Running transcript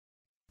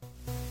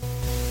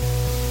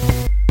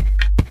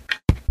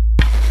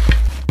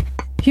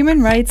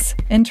Human Rights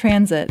in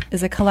Transit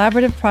is a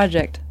collaborative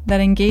project that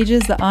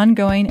engages the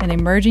ongoing and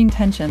emerging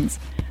tensions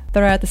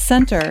that are at the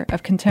center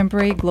of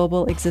contemporary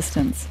global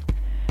existence.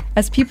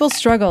 As people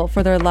struggle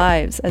for their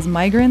lives as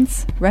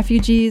migrants,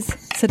 refugees,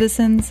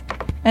 citizens,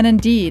 and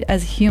indeed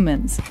as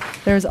humans,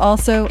 there is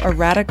also a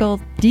radical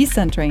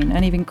decentering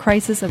and even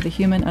crisis of the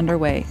human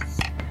underway.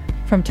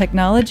 From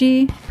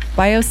technology,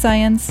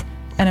 bioscience,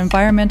 and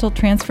environmental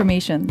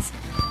transformations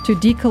to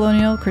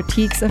decolonial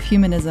critiques of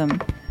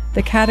humanism,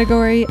 the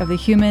category of the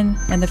human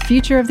and the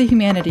future of the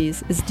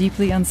humanities is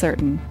deeply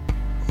uncertain.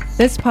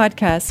 This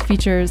podcast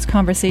features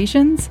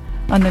conversations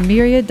on the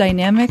myriad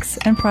dynamics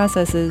and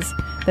processes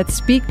that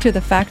speak to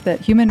the fact that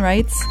human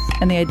rights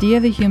and the idea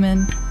of the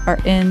human are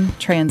in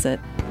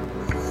transit.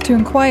 To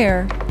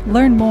inquire,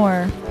 learn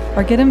more,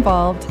 or get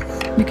involved,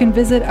 you can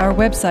visit our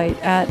website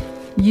at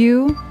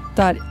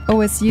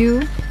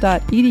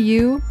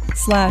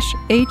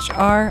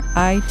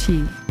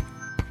u.osu.edu/HRIT.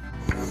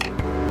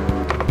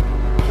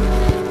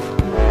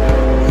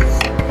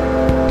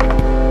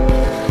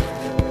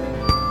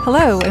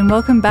 Hello, and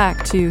welcome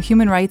back to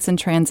Human Rights in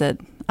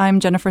Transit. I'm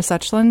Jennifer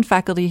Suchland,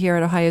 faculty here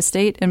at Ohio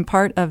State and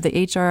part of the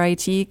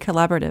HRIT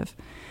Collaborative.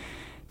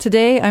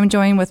 Today, I'm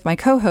joined with my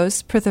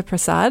co-host, Pritha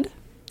Prasad.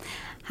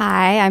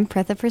 Hi, I'm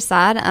Pritha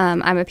Prasad.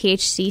 I'm a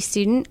PhD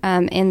student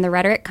in the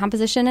Rhetoric,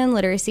 Composition, and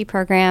Literacy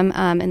program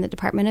in the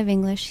Department of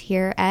English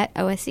here at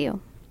OSU.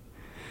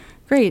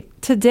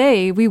 Great.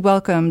 Today, we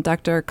welcome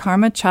Dr.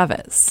 Karma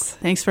Chávez.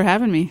 Thanks for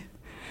having me.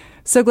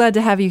 So glad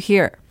to have you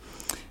here.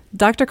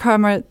 Dr.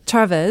 Karma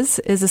Chávez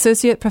is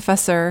Associate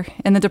Professor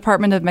in the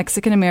Department of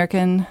Mexican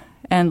American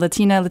and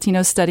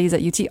Latino Studies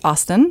at UT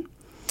Austin.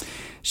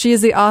 She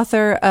is the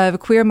author of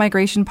Queer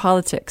Migration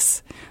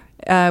Politics,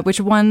 which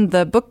won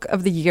the Book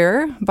of the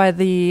Year by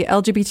the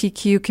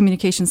LGBTQ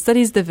Communication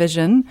Studies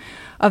Division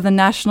of the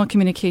National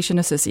Communication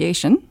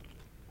Association.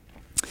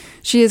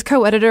 She is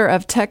co-editor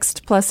of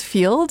Text Plus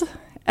Field,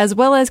 as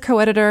well as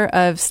co-editor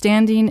of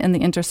Standing in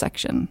the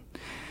Intersection.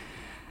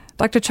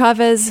 Dr.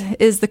 Chávez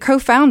is the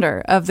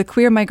co-founder of the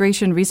Queer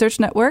Migration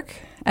Research Network,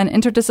 an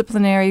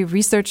interdisciplinary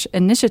research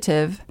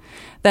initiative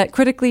that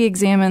critically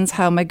examines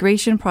how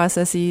migration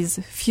processes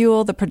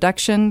fuel the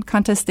production,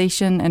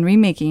 contestation, and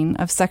remaking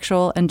of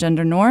sexual and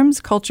gender norms,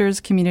 cultures,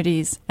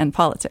 communities, and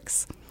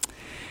politics.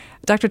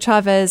 Dr.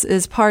 Chávez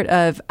is part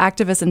of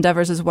activist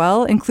endeavors as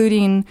well,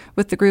 including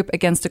with the group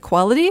Against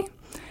Equality,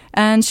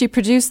 and she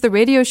produced the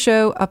radio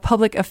show A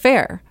Public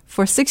Affair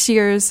for 6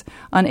 years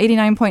on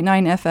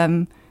 89.9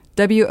 FM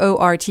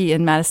WORT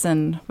in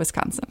Madison,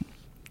 Wisconsin.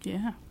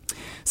 Yeah.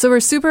 So we're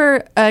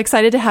super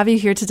excited to have you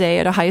here today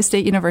at Ohio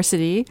State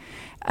University.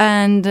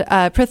 And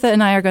Pritha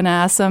and I are going to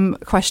ask some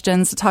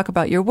questions to talk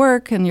about your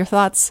work and your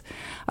thoughts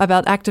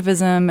about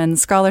activism and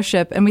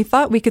scholarship. And we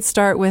thought we could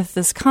start with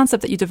this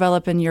concept that you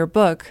develop in your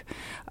book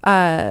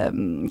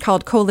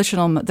called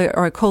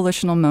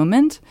coalitional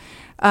moment.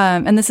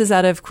 And this is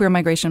out of Queer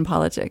Migration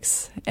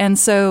Politics. And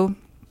so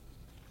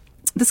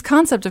this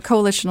concept of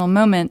coalitional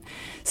moment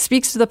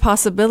speaks to the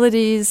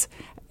possibilities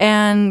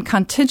and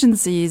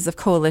contingencies of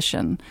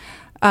coalition,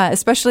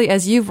 especially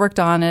as you've worked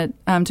on it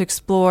to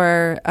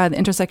explore the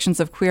intersections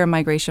of queer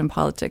migration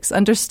politics,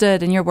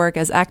 understood in your work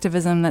as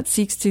activism that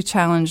seeks to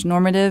challenge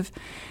normative,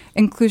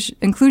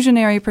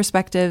 inclusionary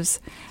perspectives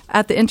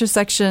at the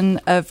intersection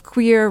of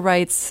queer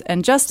rights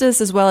and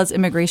justice, as well as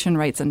immigration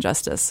rights and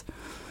justice.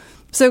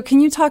 So can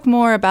you talk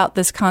more about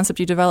this concept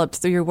you developed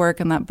through your work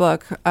in that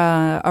book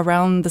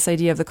around this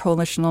idea of the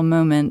coalitional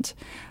moment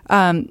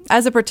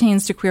as it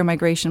pertains to queer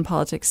migration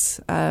politics,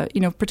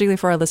 particularly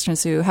for our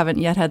listeners who haven't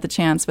yet had the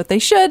chance, but they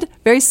should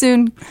very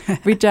soon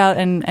reach out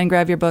and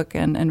grab your book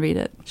and read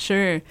it.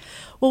 Sure.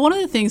 Well, one of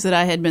the things that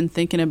I had been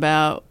thinking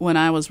about when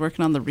I was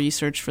working on the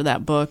research for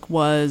that book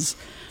was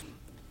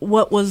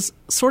what was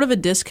sort of a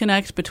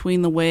disconnect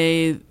between the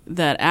way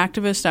that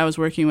activists I was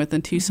working with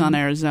in Tucson,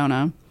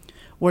 Arizona,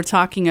 we're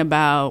talking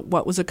about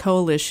what was a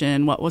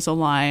coalition, what was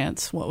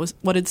alliance,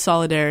 what did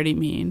solidarity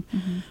mean,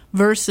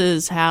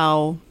 versus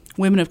how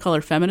women of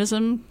color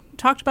feminism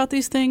talked about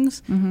these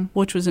things,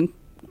 which was in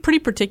pretty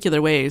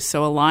particular ways.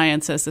 So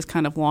alliance as this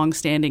kind of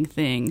long-standing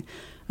thing,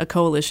 a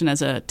coalition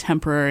as a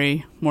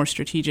temporary, more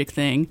strategic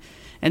thing,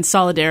 and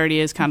solidarity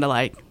is kind of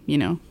like,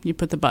 you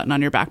put the button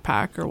on your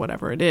backpack or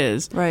whatever it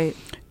is. Right.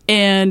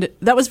 And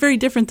that was very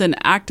different than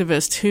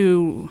activists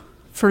who,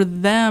 for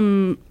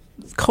them,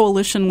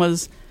 coalition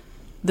was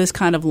this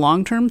kind of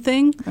long-term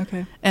thing.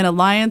 Okay. And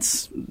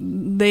alliance,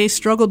 they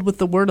struggled with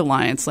the word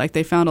alliance. Like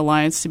they found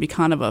alliance to be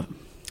kind of a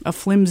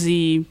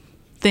flimsy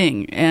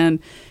thing. And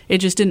it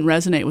just didn't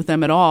resonate with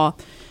them at all.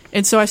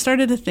 And so I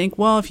started to think,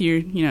 well, if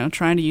you're,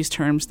 trying to use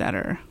terms that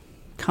are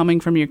coming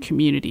from your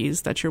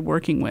communities that you're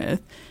working with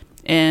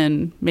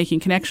and making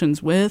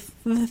connections with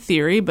the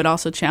theory, but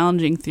also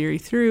challenging theory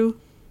through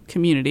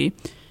community,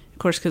 of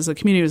course, because the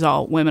community was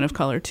all women of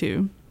color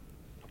too.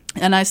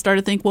 And I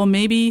started to think, well,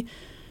 maybe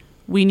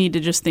we need to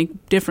just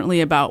think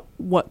differently about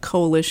what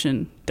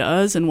coalition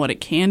does and what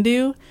it can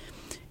do.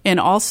 And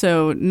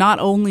also not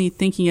only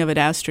thinking of it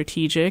as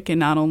strategic and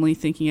not only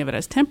thinking of it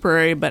as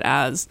temporary, but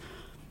as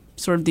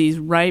sort of these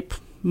ripe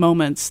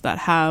moments that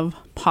have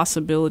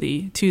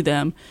possibility to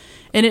them.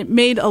 And it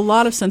made a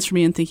lot of sense for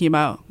me in thinking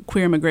about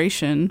queer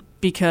immigration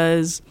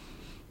because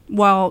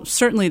while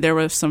certainly there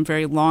were some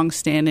very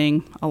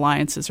long-standing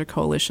alliances or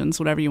coalitions,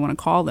 whatever you want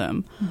to call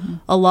them,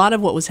 a lot of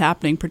what was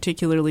happening,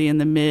 particularly in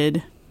the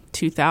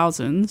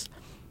mid-2000s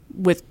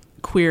with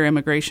queer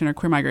immigration or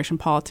queer migration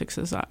politics,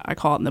 as I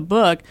call it in the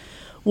book,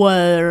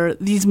 were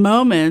these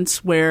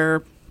moments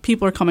where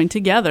people are coming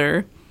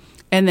together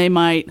and they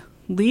might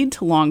lead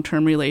to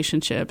long-term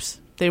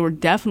relationships. They were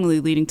definitely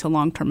leading to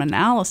long-term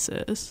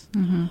analysis,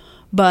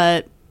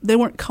 but they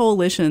weren't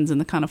coalitions in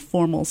the kind of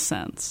formal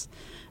sense.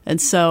 And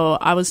so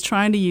I was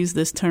trying to use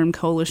this term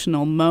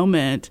coalitional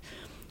moment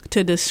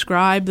to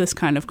describe this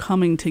kind of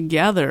coming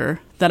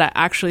together that I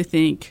actually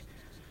think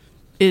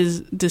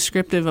is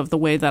descriptive of the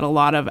way that a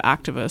lot of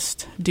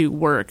activists do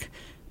work.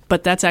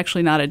 But that's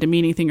actually not a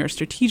demeaning thing or a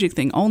strategic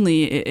thing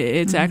only.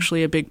 It's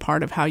actually a big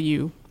part of how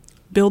you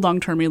build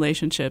long-term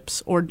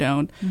relationships or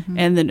don't,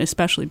 and then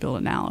especially build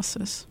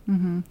analysis.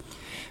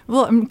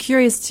 Well, I'm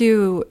curious,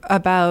 too,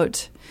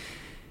 about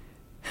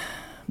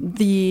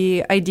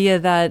the idea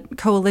that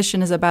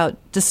coalition is about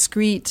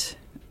discrete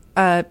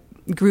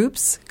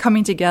groups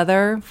coming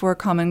together for a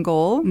common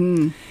goal,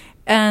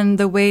 and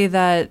the way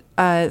that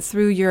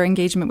through your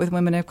engagement with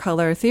women of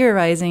color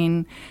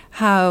theorizing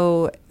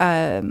how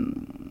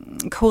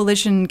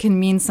coalition can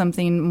mean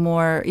something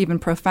more even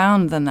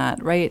profound than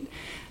that, right?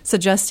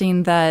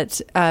 Suggesting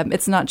that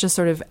it's not just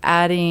sort of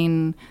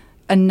adding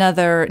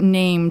another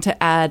name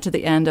to add to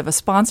the end of a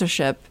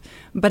sponsorship,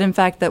 but in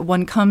fact that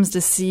one comes to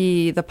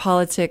see the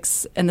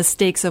politics and the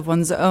stakes of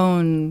one's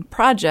own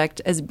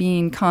project as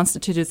being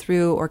constituted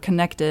through or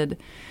connected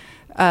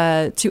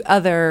to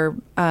other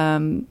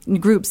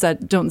groups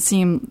that don't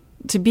seem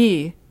to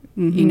be,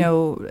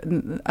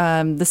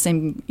 the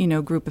same,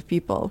 group of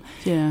people.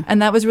 Yeah.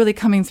 And that was really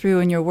coming through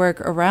in your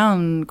work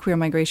around queer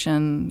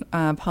migration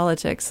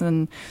politics.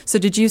 And so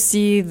did you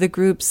see the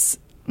groups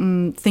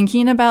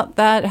thinking about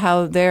that,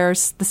 how the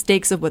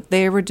stakes of what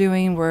they were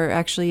doing were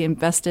actually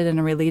invested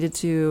and related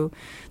to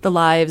the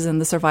lives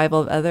and the survival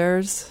of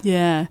others?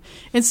 Yeah.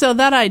 And so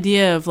that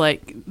idea of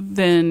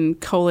then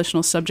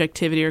coalitional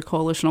subjectivity or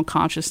coalitional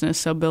consciousness,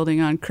 so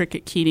building on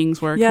Cricket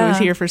Keating's work, who was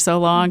here for so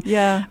long,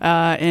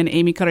 and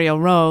Amy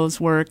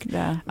Carrillo-Rowe's work,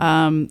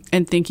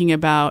 and thinking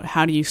about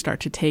how do you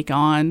start to take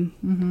on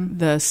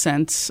the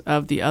sense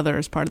of the other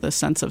as part of the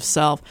sense of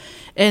self.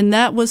 And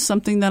that was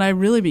something that I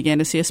really began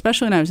to see,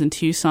 especially when I was in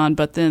Tucson,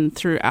 but then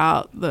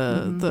throughout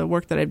the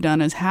work that I've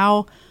done, is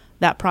how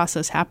that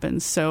process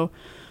happens. So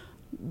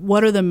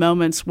what are the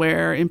moments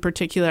where, in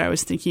particular, I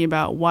was thinking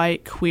about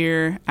white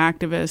queer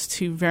activists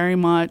who very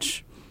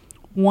much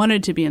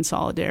wanted to be in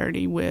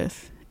solidarity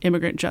with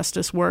immigrant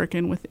justice work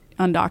and with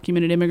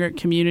undocumented immigrant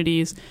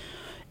communities,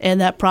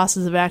 and that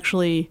process of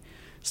actually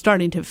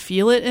starting to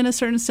feel it in a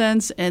certain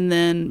sense and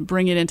then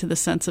bring it into the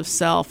sense of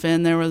self.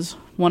 And there was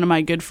one of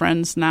my good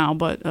friends now,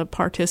 but a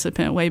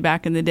participant way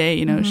back in the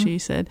day, she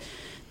said,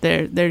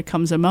 there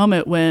comes a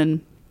moment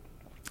when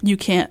you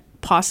can't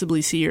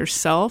possibly see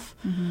yourself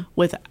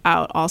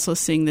without also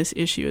seeing this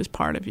issue as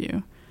part of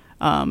you.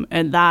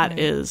 And that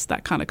is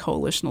that kind of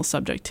coalitional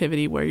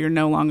subjectivity where you're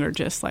no longer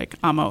just like,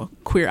 I'm a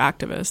queer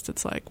activist.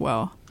 It's like,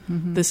 well,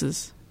 this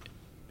is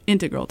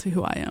integral to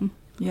who I am.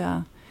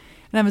 Yeah.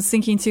 And I was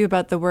thinking, too,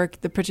 about the work,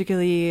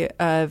 particularly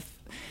of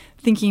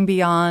thinking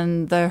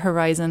beyond the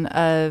horizon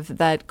of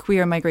that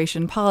queer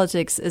migration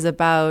politics is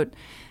about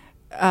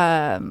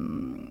queer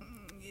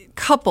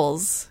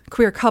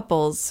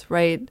couples,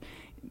 right,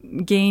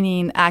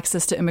 gaining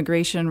access to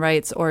immigration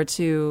rights or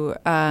to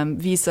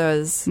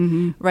visas,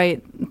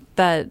 right,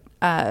 that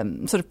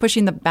sort of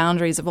pushing the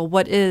boundaries of, well,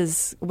 what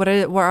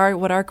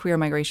are queer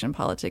migration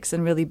politics,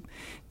 and really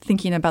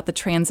thinking about the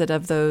transit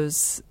of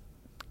those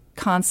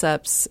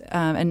concepts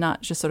and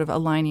not just sort of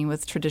aligning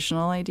with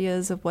traditional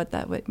ideas of what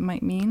that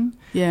might mean.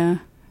 Yeah.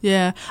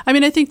 I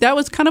mean, I think that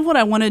was kind of what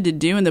I wanted to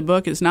do in the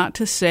book, is not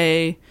to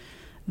say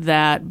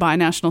that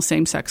binational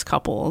same-sex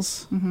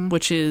couples,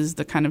 which is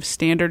the kind of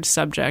standard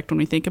subject when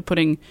we think of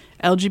putting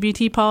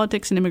LGBT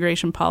politics and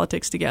immigration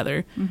politics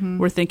together,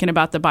 we're thinking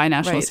about the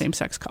binational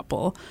same-sex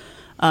couple.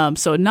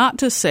 So not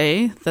to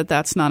say that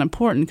that's not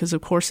important, because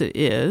of course it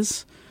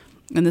is.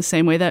 In the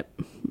same way that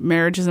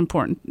marriage is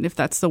important, if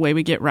that's the way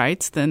we get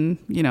rights, then,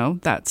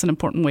 that's an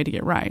important way to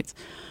get rights.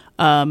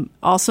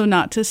 Also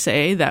not to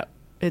say that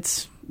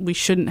we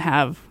shouldn't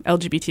have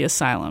LGBT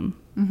asylum,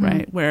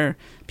 right, where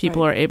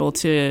people are able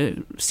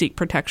to seek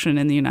protection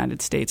in the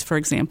United States, for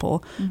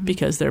example,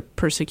 because they're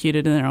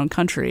persecuted in their own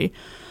country.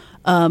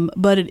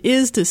 But it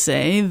is to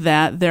say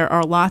that there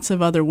are lots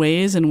of other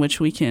ways in which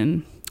we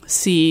can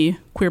see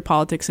queer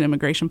politics and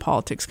immigration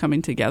politics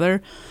coming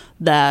together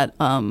that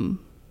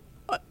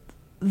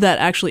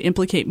actually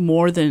implicate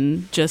more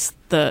than just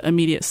the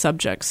immediate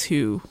subjects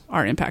who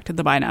are impacted,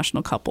 the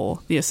binational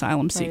couple, the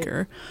asylum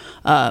seeker,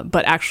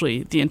 but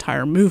actually the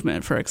entire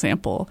movement, for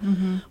example.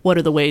 What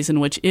are the ways in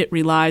which it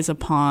relies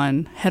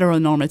upon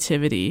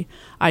heteronormativity,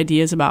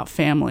 ideas about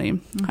family,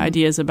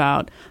 ideas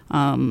about,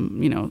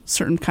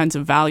 certain kinds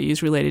of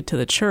values related to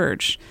the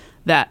church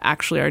that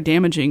actually are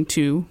damaging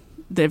to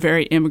the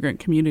very immigrant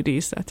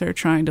communities that they're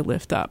trying to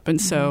lift up. And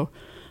so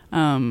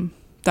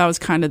that was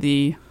kind of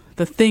the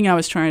thing I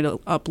was trying to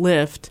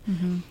uplift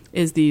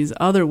is these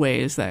other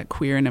ways that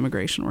queer and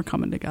immigration were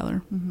coming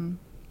together.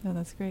 Oh,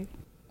 that's great.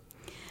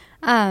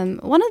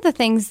 One of the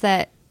things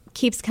that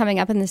keeps coming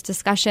up in this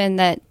discussion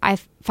that I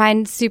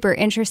find super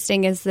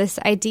interesting is this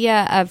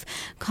idea of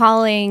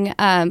calling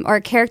or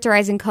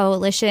characterizing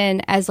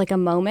coalition as like a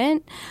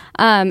moment,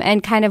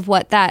 and kind of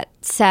what that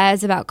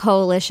says about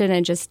coalition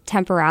and just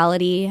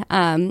temporality.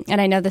 And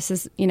I know this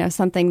is,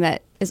 something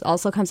that is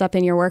also comes up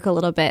in your work a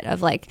little bit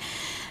of like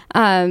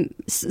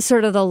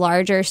sort of the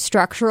larger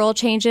structural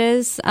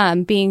changes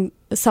being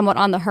somewhat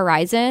on the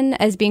horizon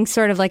as being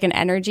sort of like an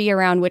energy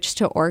around which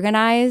to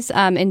organize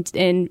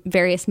in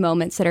various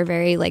moments that are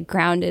very like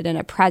grounded in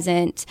a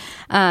present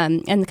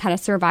and kind of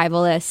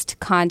survivalist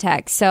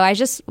context. So I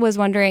just was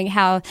wondering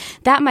how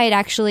that might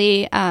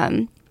actually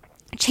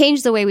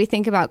change the way we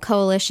think about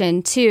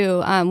coalition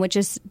too, which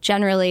is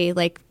generally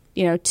like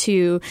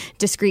two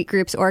discrete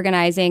groups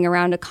organizing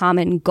around a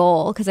common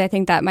goal, because I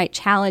think that might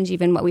challenge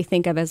even what we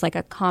think of as like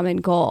a common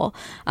goal,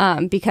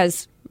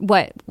 because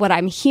what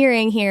I'm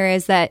hearing here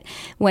is that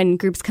when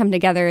groups come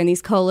together in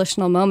these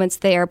coalitional moments,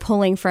 they are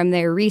pulling from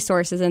their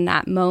resources in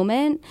that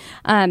moment,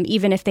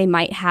 even if they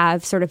might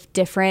have sort of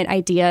different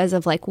ideas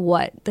of like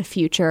what the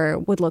future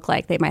would look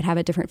like. They might have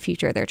a different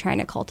future they're trying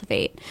to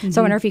cultivate.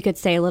 So I wonder if you could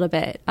say a little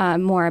bit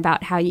more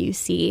about how you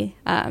see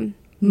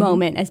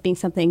moment as being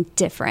something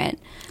different.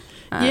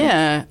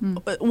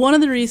 One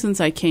of the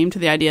reasons I came to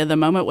the idea of the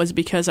moment was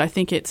because I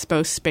think it's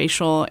both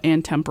spatial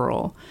and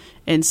temporal.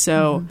 And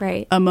so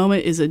a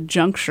moment is a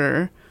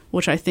juncture,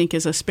 which I think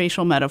is a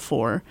spatial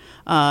metaphor.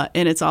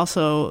 And it's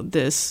also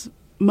this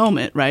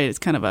moment, right? It's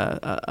kind of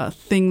a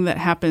thing that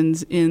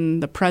happens in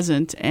the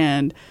present.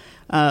 And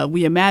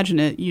we imagine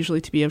it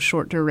usually to be of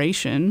short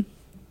duration,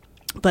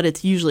 but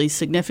it's usually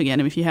significant. I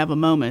mean, if you have a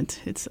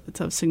moment, it's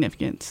of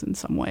significance in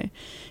some way.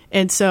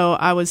 And so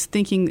I was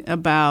thinking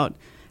about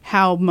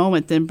how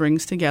moment then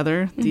brings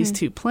together these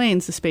two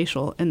planes, the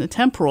spatial and the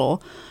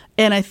temporal.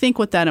 And I think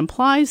what that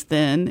implies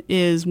then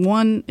is,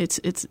 one, it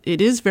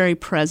is very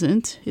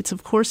present. It's,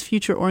 of course,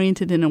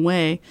 future-oriented in a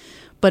way,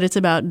 but it's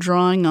about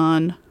drawing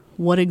on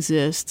what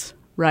exists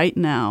right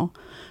now.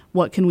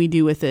 What can we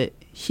do with it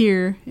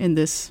here in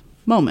this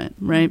moment,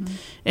 right?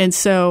 And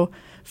so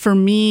for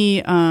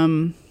me,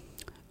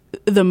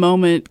 the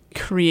moment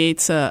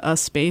creates a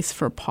space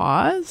for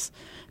pause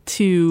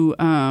to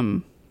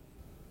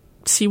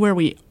see where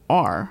we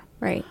are.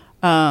 Right.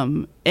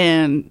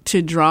 And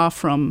to draw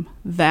from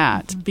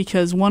that,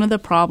 because one of the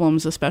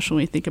problems, especially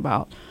when we think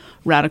about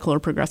radical or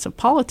progressive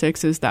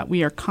politics, is that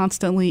we are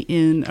constantly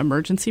in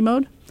emergency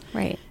mode.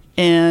 Right.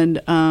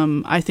 And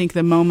I think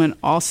the moment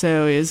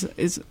also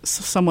is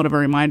somewhat of a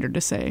reminder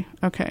to say,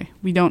 okay,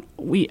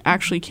 we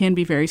actually can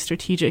be very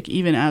strategic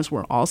even as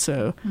we're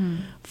also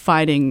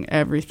fighting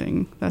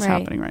everything that's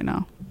happening right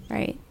now.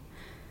 Right.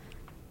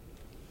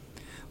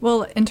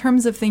 Well, in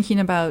terms of thinking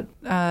about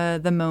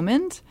the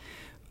moment,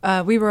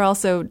 we were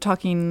also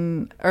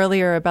talking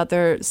earlier about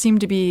there seem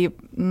to be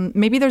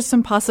maybe there's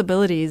some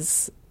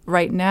possibilities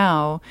right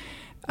now.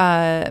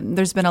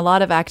 There's been a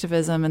lot of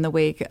activism in the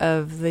wake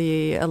of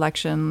the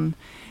election,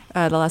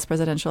 the last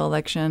presidential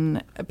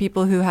election.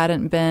 People who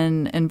hadn't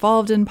been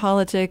involved in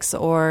politics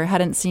or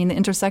hadn't seen the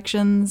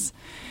intersections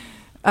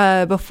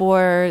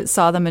before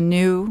saw them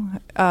anew,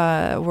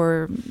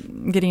 were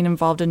getting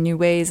involved in new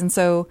ways. And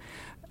so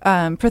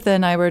Pritha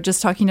and I were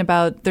just talking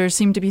about there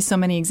seem to be so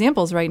many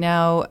examples right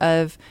now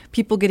of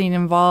people getting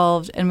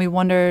involved, and we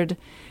wondered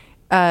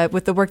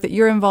with the work that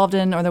you're involved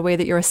in or the way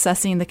that you're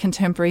assessing the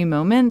contemporary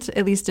moment,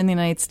 at least in the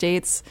United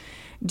States,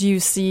 do you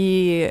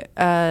see,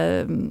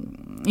 how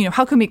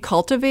can we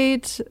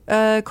cultivate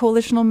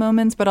coalitional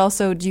moments, but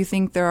also do you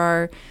think there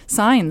are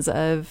signs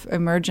of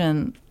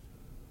emergent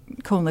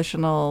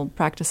coalitional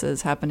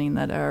practices happening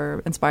that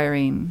are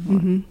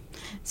inspiring?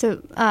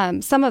 So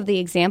some of the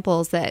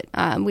examples that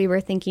we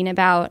were thinking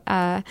about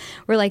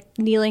were like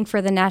kneeling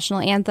for the national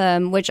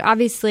anthem, which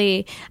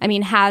obviously,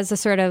 has a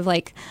sort of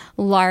like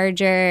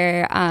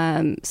larger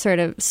sort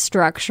of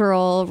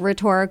structural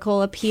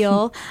rhetorical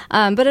appeal.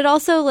 But it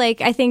also,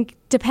 I think,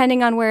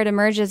 depending on where it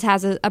emerges,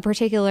 has a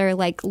particular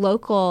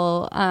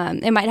local,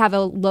 it might have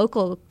a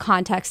local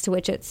context to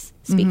which it's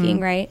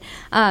speaking, right?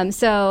 And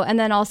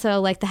then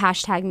also the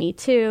hashtag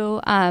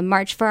 #MeToo,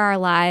 March for Our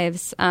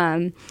Lives,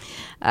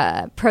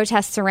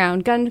 protests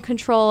around gun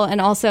control, and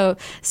also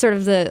sort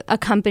of the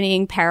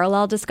accompanying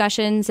parallel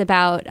discussions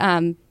about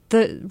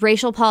the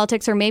racial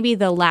politics, or maybe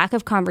the lack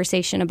of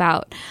conversation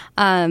about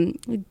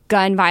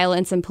gun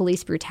violence and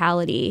police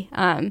brutality,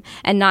 and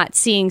not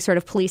seeing sort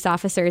of police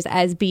officers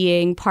as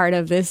being part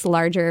of this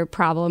larger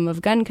problem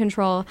of gun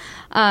control.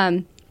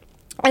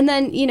 And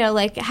then,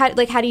 how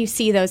do you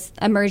see those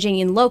emerging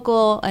in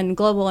local and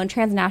global and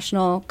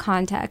transnational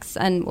contexts?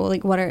 And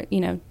what are,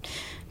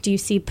 do you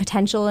see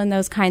potential in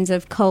those kinds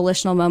of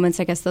coalitional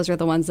moments? I guess those are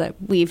the ones that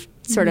we've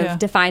sort of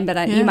defined,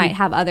 but you might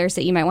have others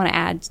that you might want to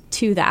add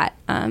to that.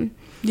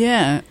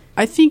 Yeah,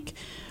 I think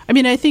I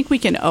mean, I think we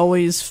can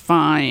always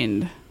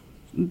find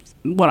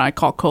what I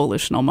call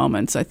coalitional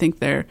moments. I think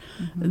they're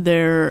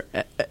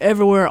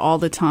everywhere all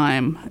the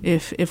time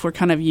if we're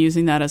kind of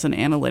using that as an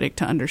analytic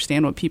to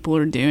understand what people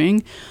are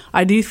doing.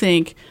 I do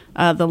think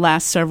the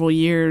last several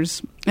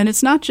years, and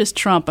it's not just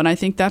Trump, and I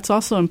think that's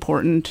also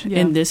important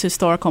in this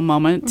historical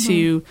moment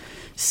to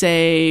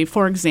say,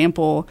 for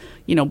example,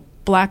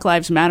 Black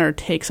Lives Matter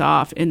takes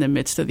off in the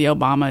midst of the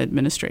Obama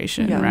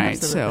administration, right?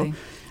 Absolutely.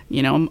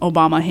 So,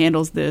 Obama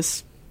handles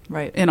this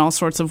in all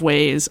sorts of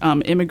ways.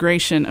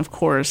 Immigration, of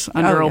course,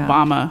 under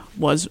Obama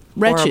was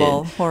wretched.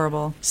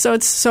 Horrible.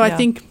 So I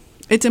think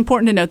it's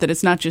important to note that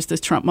it's not just this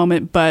Trump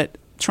moment, but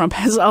Trump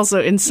has also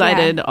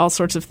incited all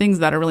sorts of things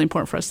that are really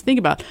important for us to think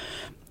about.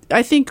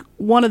 I think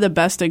one of the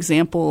best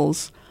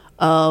examples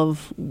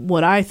of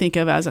what I think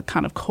of as a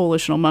kind of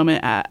coalitional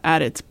moment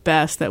at its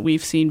best that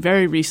we've seen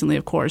very recently,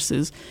 of course,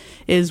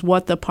 is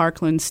what the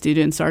Parkland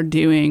students are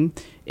doing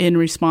in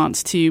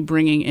response to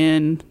bringing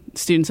in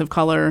students of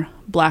color,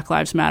 Black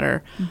Lives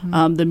Matter,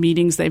 the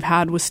meetings they've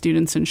had with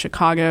students in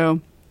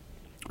Chicago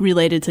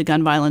related to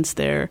gun violence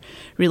there,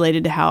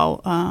 related to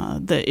how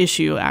the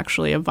issue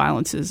actually of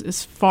violence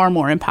is far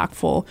more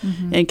impactful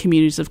in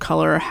communities of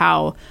color,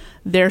 how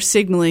they're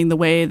signaling the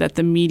way that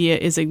the media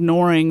is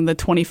ignoring the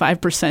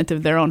 25%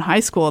 of their own high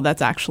school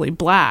that's actually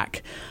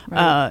Black.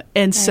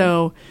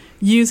 So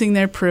using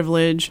their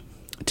privilege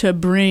to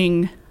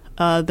bring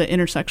the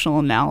intersectional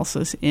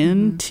analysis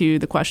into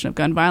the question of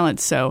gun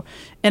violence.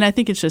 And I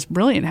think it's just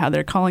brilliant how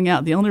they're calling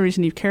out the only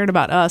reason you've cared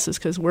about us is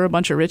because we're a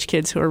bunch of rich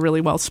kids who are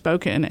really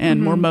well-spoken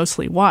and we're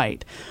mostly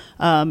white.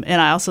 And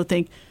I also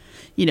think,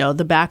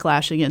 the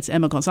backlash against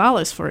Emma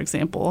Gonzalez, for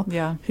example,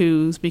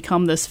 who's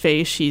become this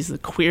face. She's a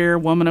queer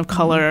woman of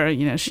color.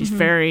 She's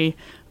very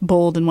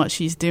bold in what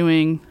she's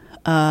doing.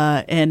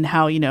 And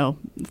how,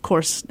 of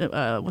course,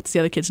 what's the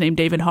other kid's name?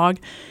 David Hogg,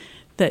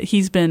 that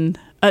he's been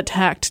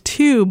attacked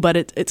too, but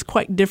it's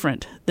quite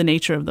different, the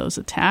nature of those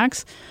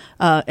attacks,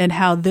 and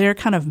how they're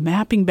kind of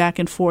mapping back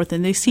and forth,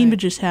 and they seem to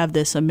just have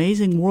this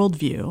amazing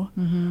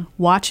worldview,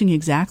 watching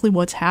exactly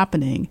what's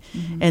happening,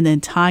 and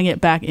then tying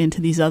it back into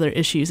these other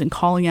issues and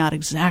calling out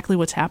exactly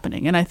what's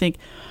happening. And I think,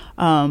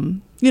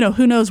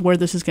 who knows where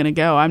this is going to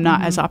go. I'm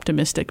not as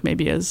optimistic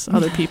maybe as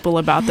other people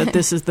about that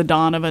this is the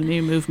dawn of a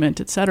new movement,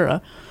 et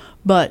cetera.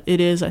 But it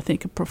is, I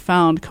think, a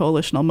profound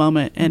coalitional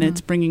moment, and it's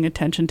bringing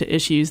attention to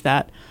issues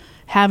that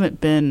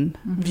haven't been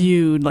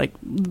viewed, like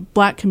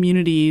Black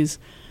communities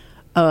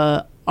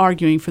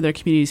arguing for their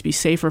communities to be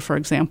safer, for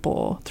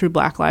example, through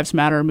Black Lives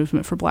Matter,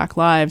 movement for Black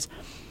Lives,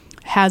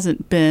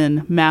 hasn't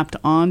been mapped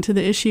onto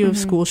the issue of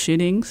school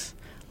shootings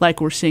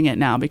like we're seeing it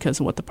now because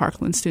of what the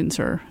Parkland students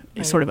are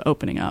sort of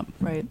opening up.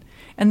 Right.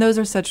 And those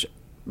are such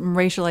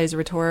racialized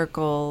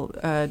rhetorical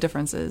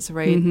differences,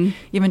 right?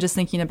 Even just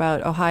thinking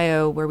about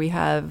Ohio, where we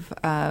have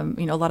a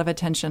lot of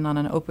attention on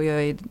an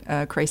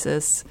opioid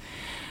crisis,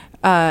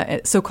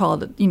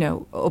 so-called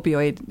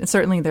opioid.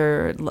 Certainly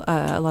there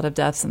are a lot of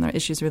deaths and there are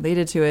issues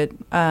related to it,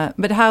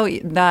 but how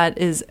that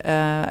is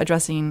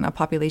addressing a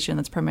population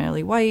that's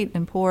primarily white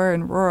and poor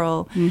and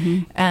rural,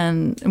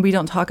 and we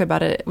don't talk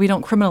about it. We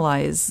don't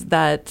criminalize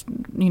that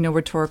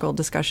rhetorical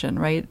discussion,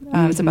 right?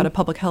 It's about a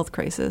public health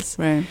crisis,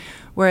 right?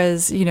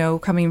 Whereas,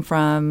 coming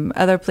from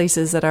other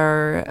places that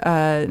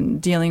are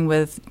dealing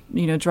with,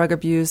 drug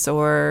abuse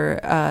or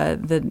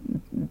the,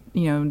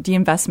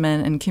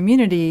 de-investment in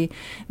community,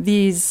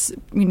 these,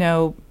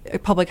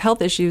 public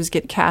health issues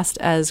get cast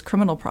as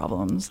criminal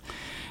problems.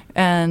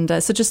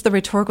 And so just the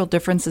rhetorical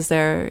differences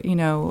there,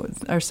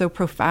 are so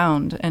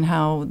profound in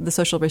how the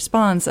social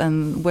response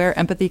and where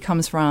empathy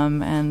comes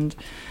from and,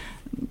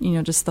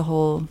 just the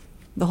whole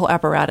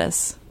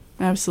apparatus.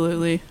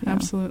 Absolutely. Yeah.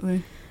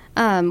 Absolutely.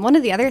 One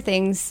of the other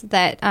things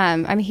that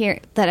I'm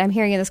hearing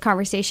in this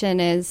conversation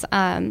is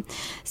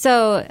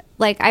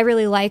I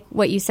really like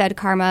what you said,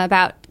 Karma,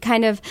 about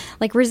kind of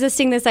like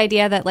resisting this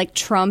idea that like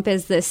Trump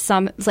is this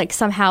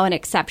somehow an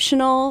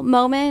exceptional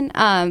moment,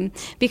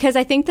 because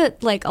I think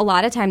that like a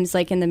lot of times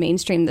like in the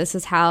mainstream this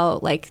is how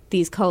like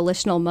these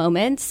coalitional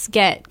moments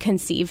get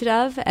conceived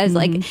of as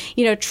like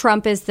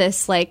Trump is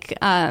this like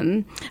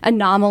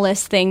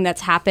anomalous thing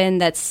that's happened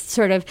that's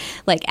sort of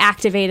like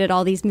activated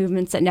all these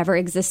movements that never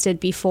existed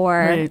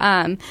before,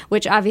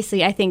 which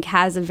obviously I think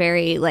has a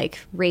very like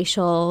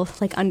racial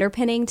like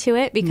underpinning to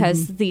it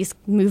because these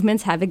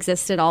movements have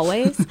existed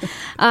always.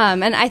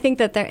 And I think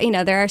that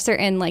there are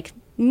certain like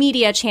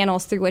media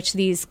channels through which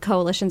these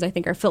coalitions, I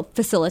think, are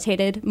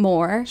facilitated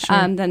more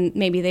than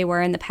maybe they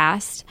were in the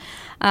past.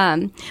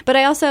 But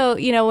I also,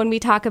 when we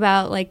talk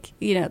about like,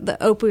 the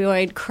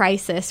opioid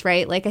crisis,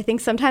 right? Like, I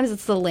think sometimes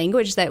it's the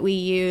language that we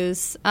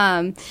use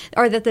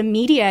or that the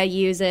media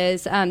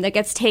uses that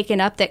gets taken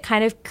up that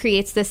kind of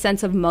creates this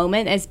sense of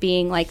moment as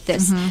being like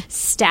this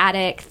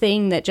static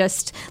thing that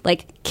just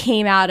like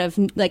came out of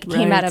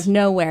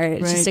nowhere. It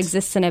just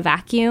exists in a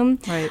vacuum.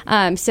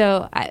 Right.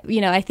 So,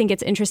 I think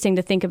it's interesting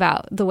to think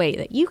about the way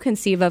that you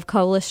conceive of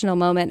coalitional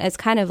moment as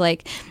kind of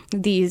like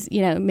these,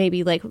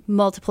 maybe like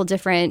multiple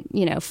different,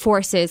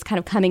 forces kind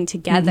of coming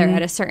together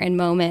at a certain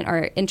moment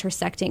or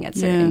intersecting at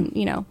certain,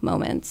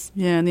 moments.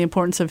 Yeah, and the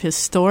importance of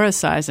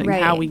historicizing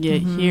how we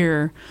get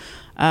here.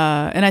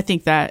 And I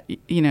think that,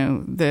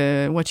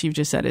 what you've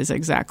just said is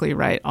exactly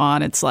right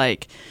on. It's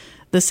like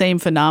the same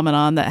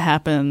phenomenon that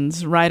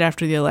happens right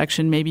after the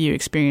election. Maybe you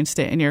experienced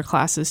it in your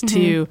classes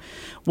too,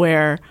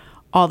 where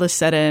all of a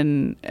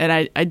sudden,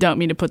 and I don't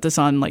mean to put this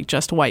on like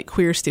just white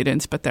queer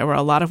students, but there were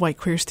a lot of white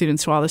queer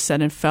students who all of a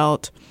sudden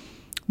felt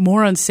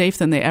more unsafe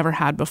than they ever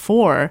had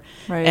before.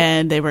 Right.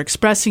 And they were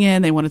expressing it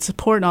and they wanted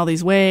support in all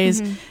these ways.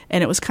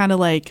 And it was kind of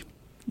like,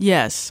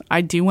 yes,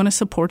 I do want to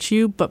support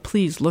you, but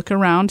please look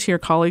around to your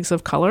colleagues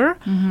of color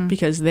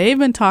because they've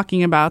been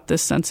talking about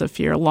this sense of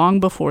fear long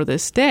before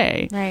this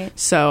day. Right.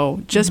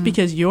 So just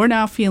because you're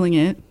now feeling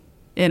it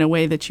in a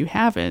way that you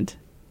haven't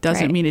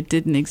doesn't mean it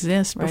didn't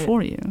exist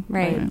before you.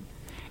 Right.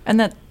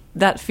 And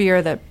that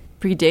fear that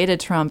predated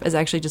Trump is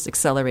actually just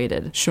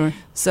accelerated. Sure.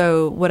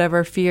 So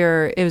whatever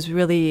fear, it was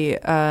really,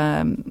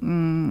 I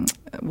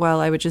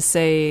would just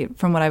say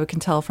from what I can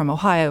tell from the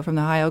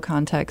Ohio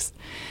context,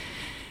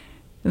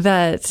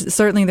 that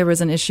certainly there was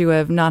an issue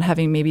of not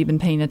having maybe been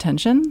paying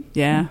attention.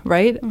 Yeah.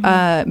 Right?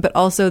 But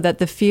also that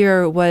the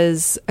fear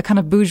was a kind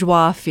of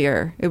bourgeois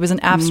fear. It was an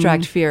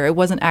abstract fear. It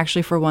wasn't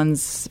actually for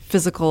one's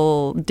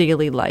physical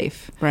daily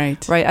life.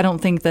 Right. Right? I don't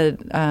think that,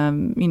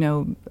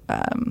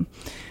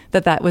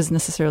 that was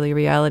necessarily a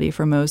reality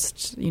for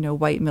most,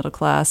 white middle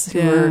class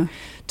who were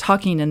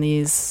talking in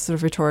these sort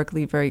of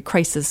rhetorically very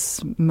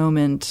crisis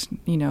moment,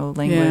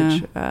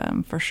 language,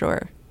 for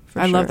sure.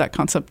 I love that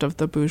concept of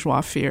the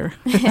bourgeois fear.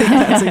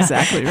 That's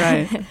exactly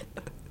right.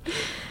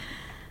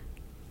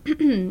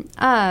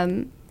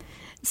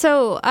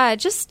 So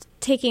just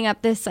taking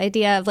up this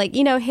idea of like,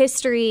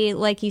 history,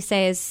 like you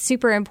say, is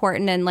super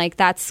important. And like,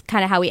 that's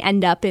kind of how we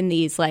end up in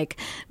these like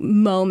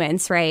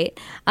moments, right?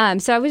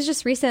 So I was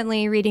just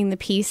recently reading the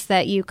piece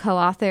that you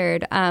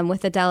co-authored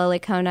with Adela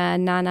Licona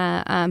and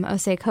Nana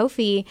Ose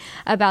Kofi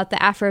about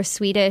the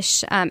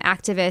Afro-Swedish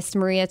activist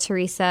Maria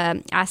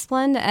Theresa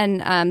Asplund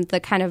and the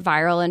kind of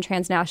viral and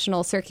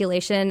transnational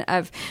circulation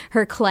of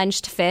her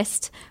clenched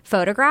fist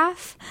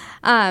photograph.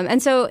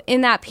 And so in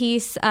that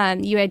piece,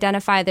 you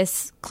identify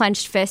this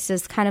clenched fist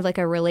as kind of like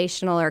a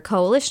relational or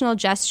coalitional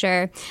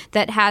gesture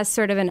that has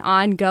sort of an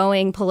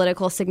ongoing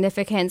political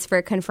significance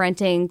for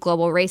confronting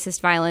global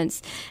racist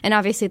violence. And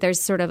obviously there's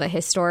sort of a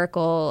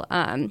historical,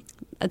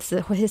 it's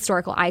a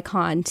historical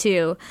icon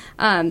too.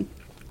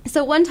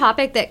 So one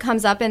topic that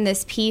comes up in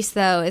this piece,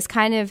 though, is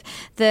kind of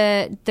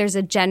there's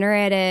a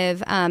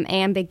generative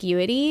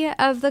ambiguity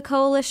of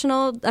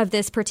of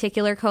this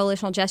particular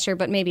coalitional gesture,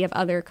 but maybe of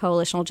other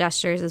coalitional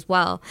gestures as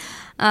well.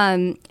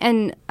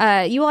 And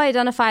you will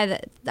identify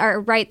that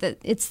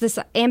it's this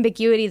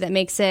ambiguity that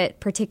makes it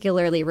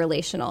particularly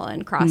relational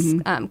and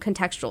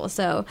cross-contextual.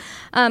 So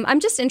I'm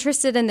just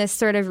interested in this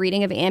sort of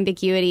reading of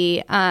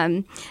ambiguity,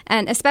 and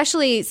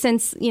especially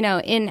since,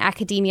 in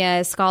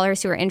academia,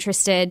 scholars who are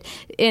interested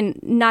in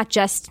not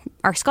just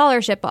our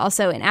scholarship, but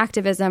also in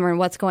activism or in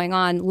what's going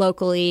on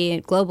locally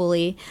and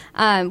globally,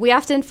 we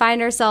often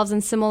find ourselves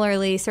in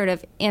similarly sort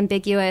of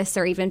ambiguous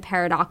or even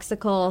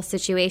paradoxical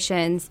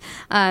situations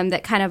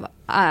that kind of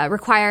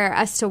require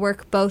us to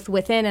work both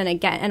within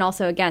and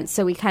also against.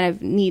 So we kind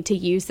of need to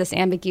use this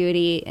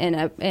ambiguity in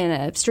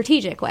a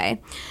strategic way.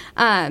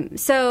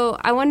 So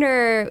I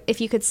wonder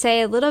if you could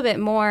say a little bit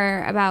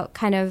more about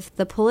kind of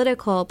the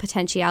political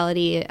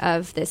potentiality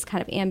of this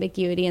kind of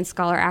ambiguity in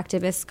scholar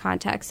activist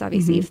context.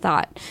 Obviously, you've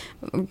thought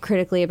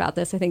critically about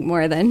this, I think,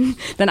 more than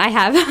I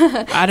have.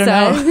 I don't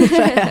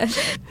know.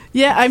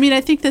 Yeah, I mean,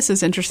 I think this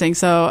is interesting.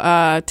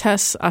 So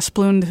Tess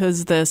Asplund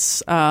is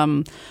this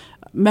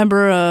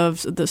member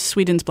of the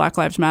Sweden's Black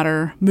Lives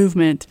Matter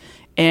movement.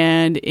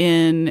 And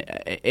in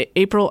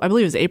April, I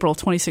believe it was April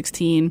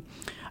 2016,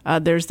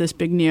 there's this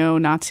big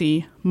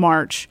neo-Nazi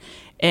march.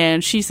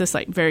 And she's this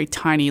like very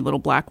tiny little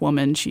black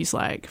woman. She's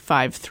like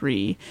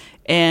 5'3".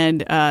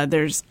 And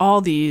there's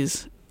all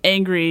these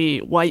angry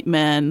white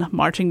men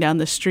marching down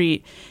the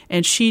street,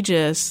 and she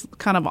just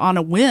kind of on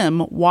a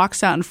whim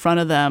walks out in front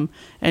of them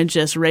and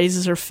just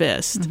raises her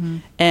fist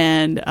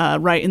and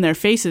right in their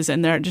faces.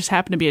 And there just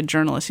happened to be a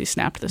journalist who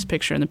snapped this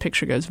picture, and the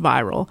picture goes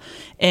viral.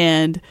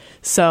 And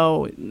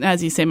so,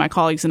 as you say, my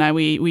colleagues and I,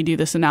 we do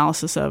this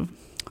analysis of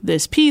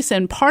this piece,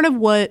 and part of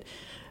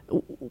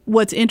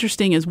what's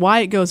interesting is why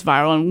it goes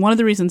viral. And one of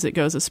the reasons it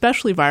goes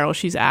especially viral,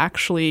 she's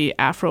actually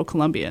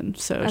Afro-Colombian.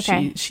 So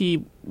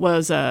she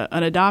was an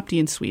adoptee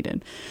in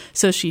Sweden.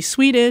 So she's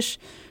Swedish,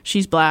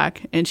 she's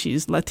black, and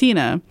she's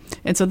Latina.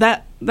 And so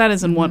that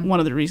is one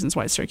of the reasons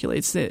why it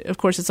circulates. Of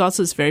course, it's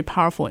also this very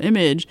powerful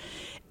image.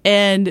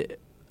 And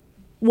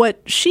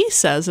what she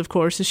says, of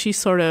course, is she's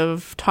sort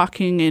of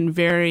talking in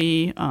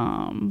very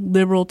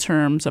liberal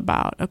terms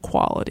about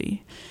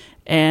equality.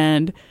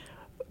 And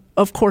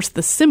of course,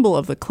 the symbol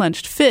of the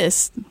clenched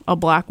fist, a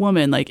black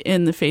woman, like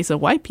in the face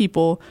of white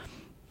people,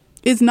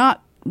 is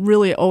not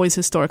really always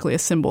historically a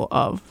symbol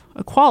of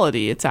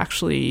equality. It's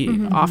actually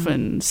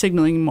often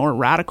signaling more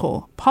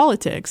radical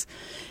politics.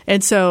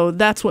 And so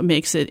that's what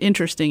makes it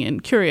interesting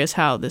and curious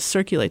how this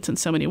circulates in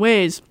so many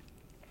ways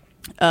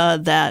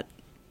that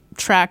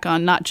track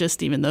on not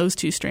just even those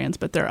two strands,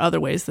 but there are other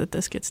ways that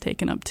this gets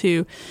taken up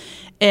too.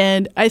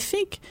 And I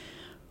think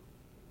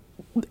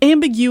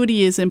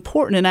ambiguity is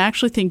important. And I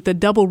actually think the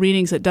double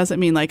readings, it doesn't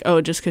mean like,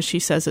 oh, just because she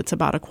says it's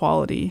about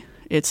equality,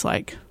 it's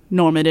like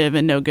normative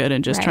and no good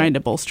and just trying to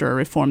bolster or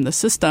reform the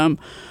system.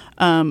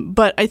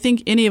 But I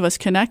think any of us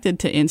connected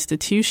to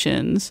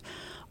institutions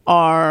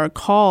are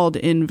called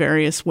in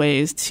various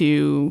ways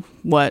to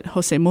what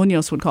Jose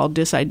Munoz would call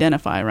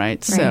disidentify,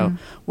 right? So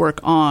work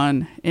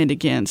on and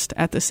against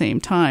at the same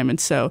time. And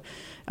so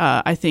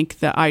I think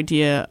the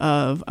idea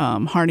of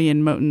Harney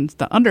and Moten's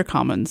The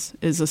Undercommons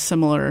is a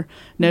similar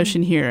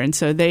notion here. And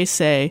so they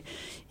say,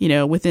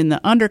 within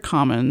the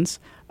Undercommons,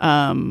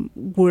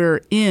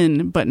 we're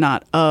in but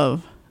not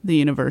of the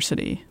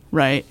university,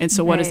 right? And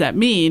so what does that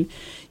mean?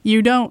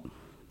 You don't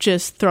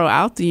just throw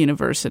out the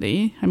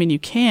university. I mean, you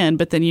can,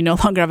 but then you no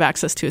longer have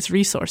access to its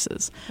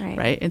resources,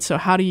 right? And so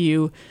how do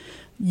you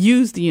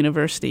use the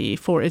university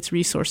for its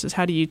resources?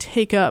 How do you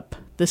take up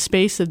the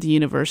space of the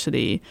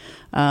university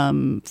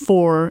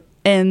for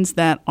ends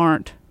that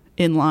aren't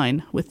in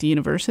line with the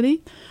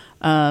university?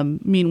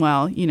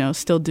 Meanwhile,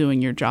 still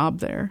doing your job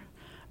there.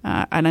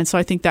 And so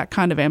I think that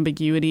kind of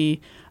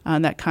ambiguity,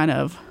 that kind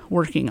of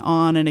working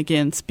on and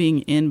against, being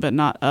in but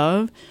not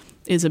of,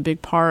 is a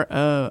big part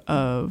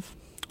of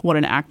what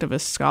an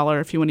activist scholar,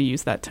 if you want to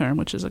use that term,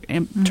 which is a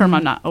term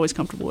I'm not always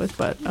comfortable with,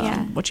 but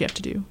what you have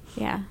to do.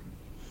 Yeah.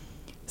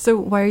 So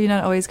why are you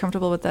not always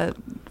comfortable with that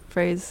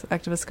phrase,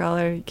 activist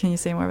scholar? Can you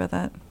say more about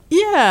that?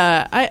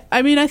 Yeah.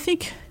 I mean, I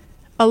think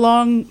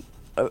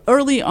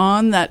early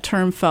on, that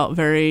term felt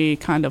very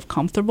kind of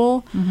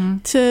comfortable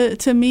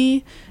to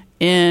me.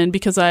 And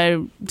because I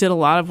did a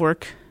lot of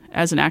work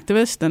as an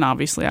activist, then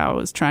obviously I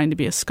was trying to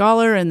be a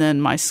scholar, and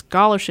then my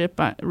scholarship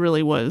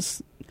really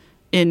was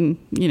in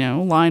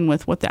line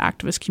with what the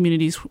activist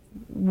communities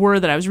were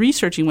that I was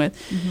researching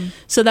with.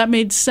 So that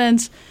made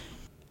sense.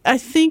 I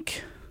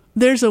think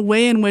there's a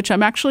way in which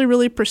I'm actually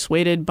really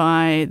persuaded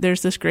by,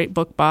 there's this great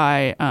book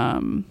by,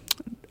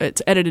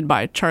 it's edited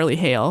by Charlie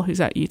Hale, who's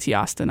at UT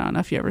Austin. I don't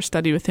know if you ever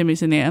studied with him.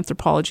 He's in the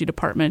anthropology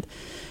department,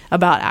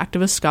 about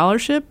activist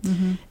scholarship.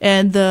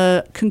 And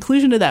the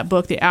conclusion to that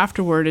book, the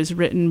afterword, is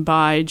written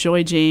by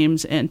Joy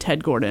James and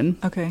Ted Gordon.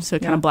 Okay. So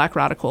kind of black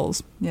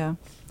radicals. Yeah.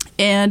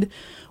 And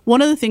one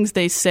of the things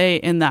they say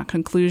in that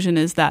conclusion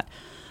is that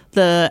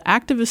the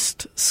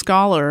activist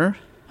scholar,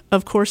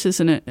 of course, it's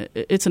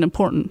an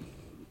important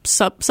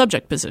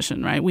subject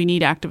position, right? We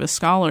need activist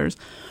scholars.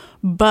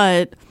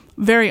 But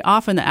very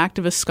often the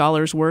activist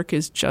scholar's work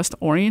is just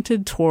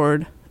oriented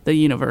toward the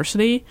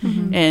university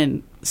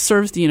and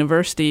serves the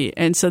university.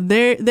 And so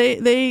they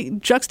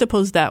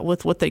juxtapose that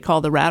with what they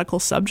call the radical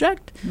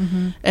subject.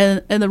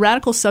 And the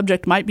radical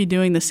subject might be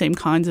doing the same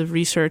kinds of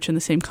research and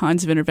the same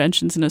kinds of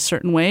interventions in a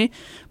certain way,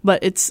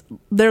 but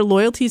their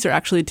loyalties are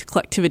actually to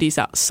collectivities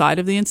outside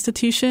of the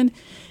institution.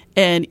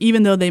 And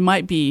even though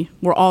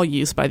we're all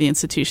used by the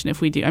institution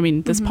if we do. I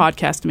mean, this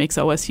podcast makes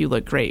OSU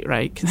look great,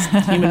 right? Because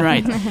human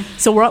rights.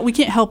 So we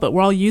can't help it.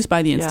 We're all used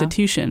by the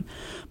institution.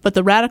 But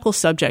the radical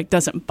subject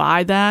doesn't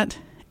buy that.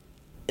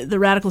 The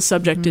radical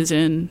subject is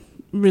in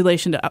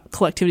relation to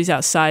collectivities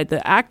outside. The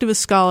activist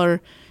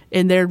scholar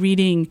in their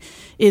reading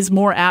is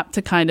more apt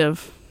to kind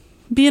of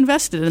be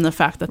invested in the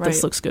fact that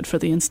this looks good for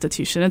the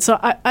institution. And so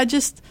I'm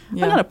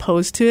not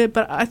opposed to it,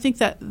 but I think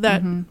that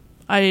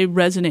I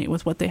resonate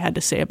with what they had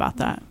to say about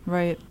that.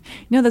 Right.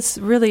 That's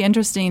really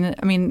interesting.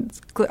 I mean,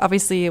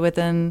 obviously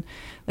within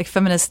like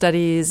feminist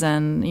studies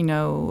and,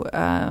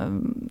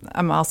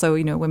 I'm also,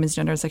 women's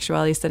gender and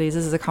sexuality studies.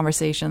 This is a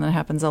conversation that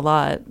happens a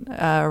lot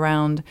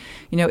around,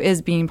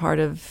 is being part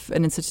of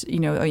an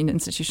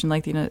institution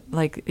like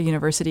like a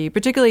university,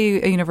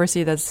 particularly a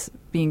university that's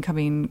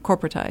becoming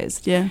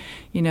corporatized. Yeah.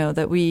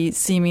 That we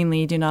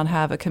seemingly do not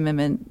have a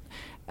commitment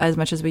as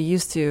much as we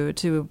used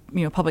to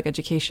public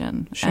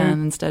education. Sure.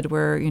 And instead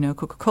we're,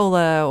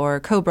 Coca-Cola or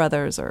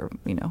Co-Brothers or,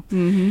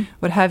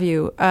 what have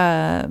you.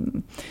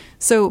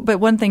 But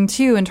one thing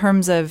too, in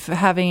terms of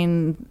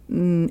having,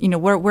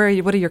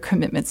 what are your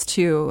commitments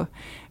to,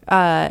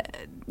 the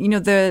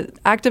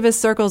activist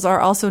circles are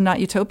also not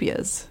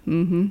utopias,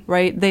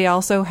 right? They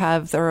also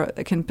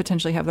can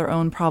potentially have their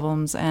own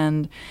problems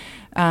and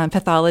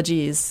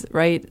pathologies,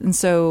 right? And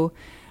so,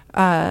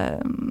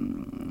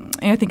 and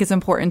I think it's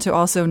important to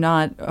also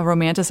not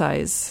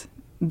romanticize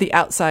the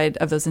outside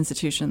of those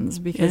institutions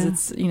because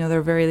it's,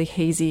 they're very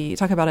hazy.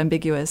 Talk about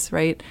ambiguous,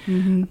 right?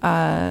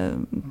 I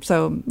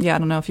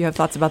don't know if you have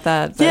thoughts about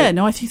that. But. Yeah,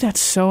 no, I think that's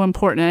so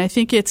important. And I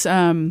think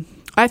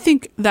I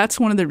think that's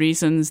one of the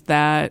reasons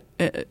that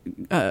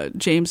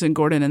James and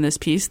Gordon in this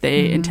piece,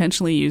 they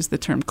intentionally use the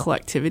term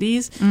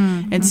collectivities.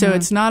 And so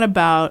it's not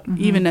about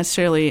even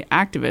necessarily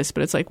activists,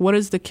 but it's like, what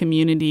is the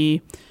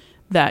community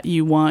that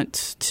you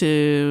want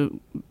to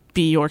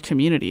be your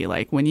community.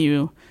 Like when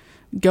you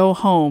go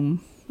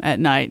home at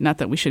night, not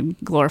that we should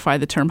glorify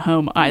the term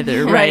home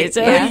either, right?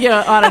 So,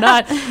 on and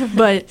on.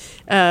 But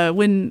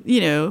when,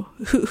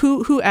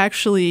 who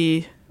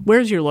actually,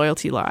 where's your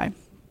loyalty lie?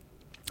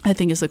 I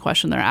think is the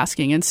question they're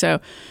asking. And so,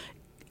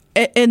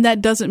 and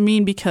that doesn't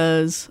mean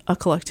because a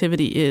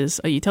collectivity is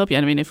a utopia.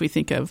 I mean, if we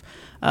think of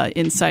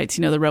insights,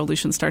 the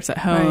revolution starts at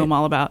home,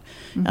 all about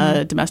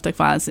domestic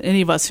violence.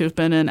 Any of us who've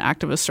been in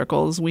activist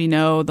circles, we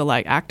know the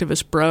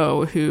activist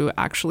bro who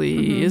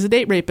actually is a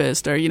date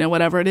rapist or,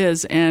 whatever it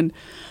is. And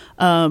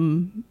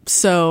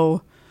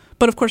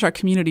but of course our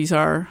communities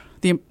are,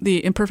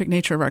 the imperfect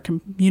nature of our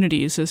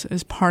communities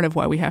is part of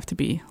why we have to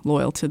be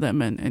loyal to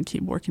them and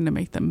keep working to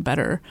make them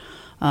better.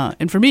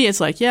 And for me,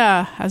 it's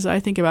as I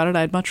think about it,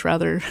 I'd much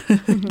rather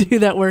do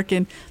that work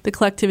in the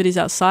collectivities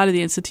outside of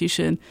the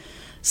institution,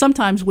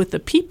 sometimes with the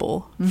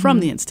people from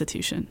the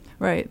institution.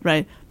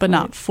 Right. But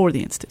not for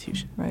the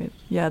institution. Right.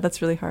 Yeah,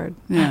 that's really hard.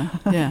 Yeah.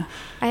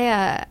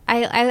 I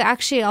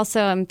actually also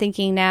am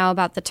thinking now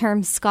about the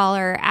term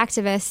scholar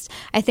activist.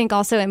 I think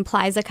also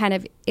implies a kind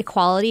of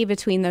equality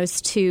between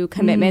those two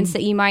commitments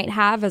that you might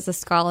have as a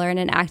scholar and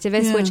an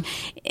activist, which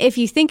if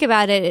you think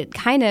about it, it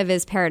kind of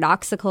is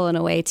paradoxical in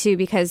a way too,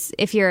 because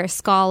if you're a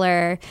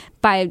scholar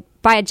by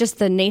just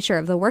the nature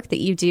of the work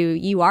that you do,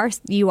 you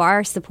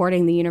are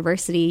supporting the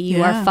university.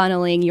 You are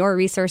funneling your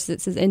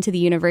resources into the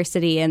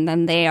university, and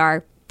then they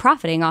are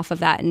profiting off of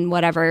that in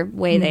whatever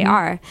way they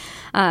are.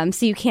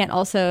 So you can't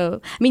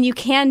you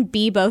can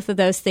be both of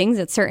those things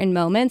at certain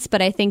moments,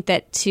 but I think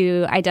that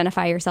to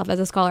identify yourself as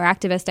a scholar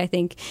activist, I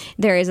think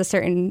there is a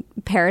certain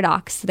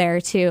paradox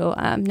there too,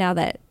 now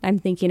that I'm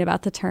thinking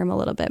about the term a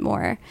little bit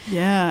more.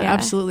 Yeah,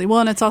 absolutely. Well,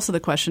 and it's also the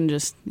question,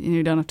 just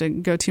you don't have to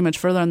go too much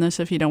further on this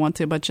if you don't want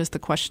to, but just the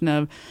question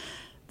of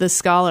the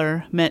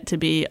scholar meant to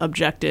be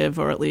objective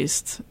or at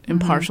least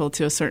impartial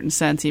to a certain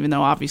sense, even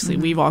though obviously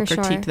we've all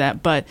critiqued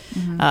that. But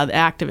the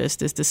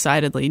activist is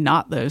decidedly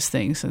not those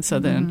things. And so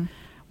then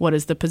what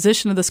is the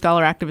position of the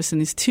scholar activist in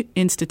this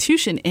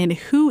institution, and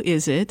who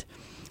is it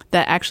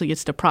that actually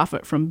gets to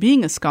profit from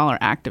being a scholar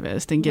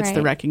activist and gets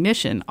the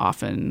recognition,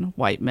 often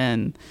white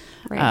men.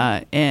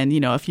 And,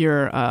 if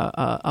you're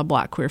a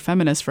Black queer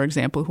feminist, for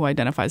example, who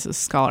identifies as a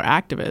scholar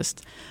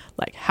activist,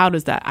 how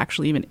does that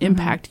actually even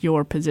impact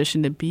your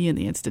position to be in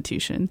the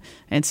institution?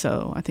 And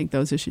so I think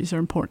those issues are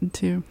important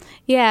too.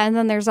 Yeah, and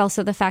then there's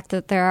also the fact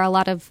that there are a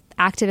lot of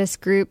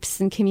activist groups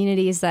and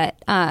communities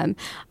that are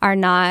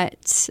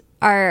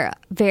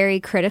very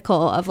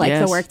critical of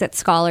the work that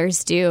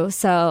scholars do.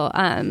 So,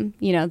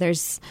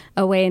 there's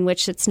a way in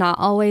which it's not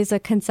always a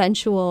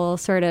consensual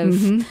sort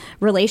of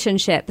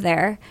relationship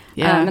there.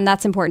 And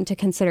that's important to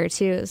consider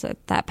too, is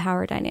that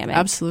power dynamic.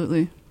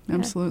 Absolutely.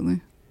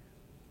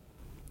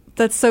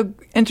 That's so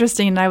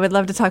interesting. I would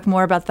love to talk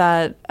more about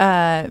that.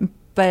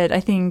 But I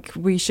think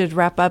we should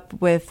wrap up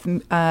with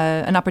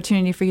an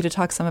opportunity for you to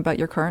talk some about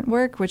your current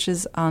work, which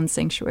is on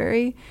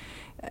sanctuary.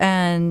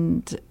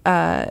 And,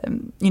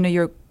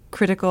 you're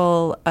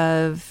critical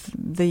of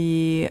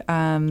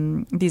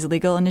these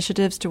legal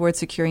initiatives towards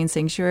securing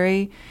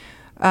sanctuary,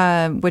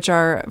 which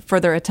are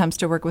further attempts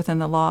to work within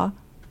the law.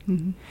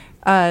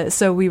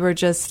 So we were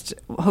just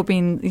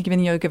hoping, given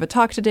you'll give a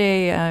talk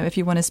today, if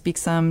you want to speak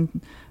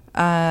some,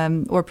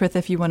 or Pritha,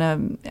 if you want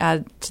to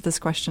add to this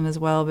question as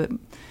well. But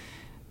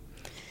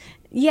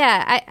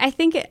I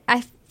think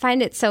I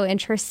find it so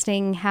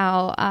interesting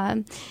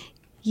how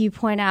you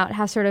point out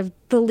how sort of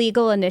the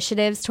legal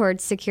initiatives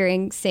towards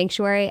securing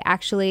sanctuary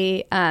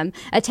actually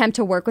attempt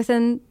to work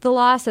within the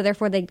law, so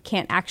therefore they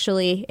can't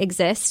actually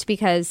exist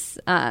because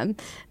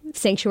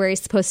sanctuary is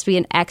supposed to be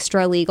an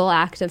extra legal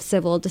act of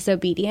civil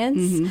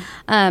disobedience.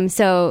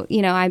 So,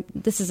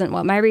 this isn't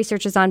what my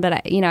research is on, but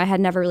I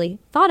had never really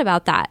thought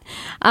about that.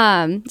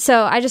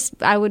 So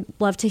I would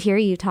love to hear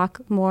you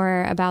talk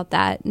more about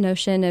that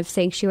notion of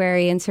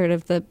sanctuary and sort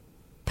of the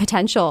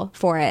potential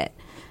for it.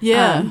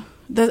 Yeah.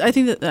 I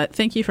think that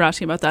thank you for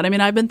asking about that. I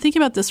mean, I've been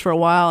thinking about this for a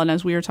while, and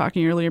as we were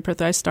talking earlier,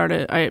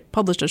 Pritha, I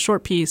published a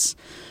short piece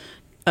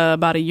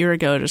about a year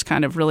ago, just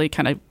kind of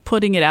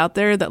putting it out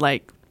there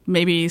that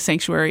maybe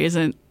sanctuary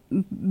isn't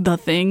the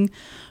thing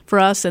for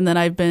us. And then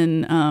I've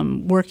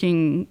been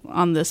working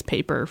on this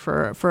paper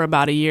for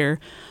about a year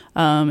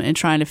and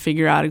trying to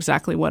figure out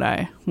exactly what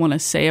I want to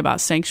say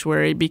about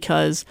sanctuary,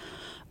 because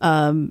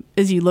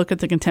as you look at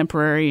the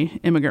contemporary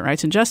immigrant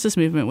rights and justice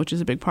movement, which is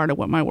a big part of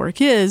what my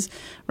work is,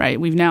 right,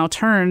 we've now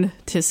turned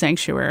to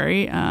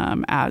sanctuary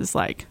as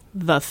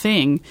the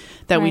thing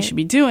that we should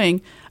be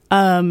doing.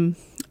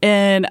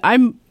 And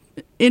I'm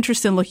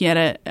interested in looking at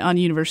it on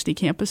university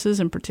campuses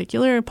in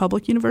particular,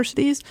 public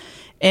universities.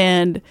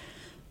 And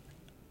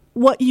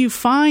what you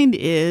find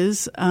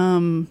is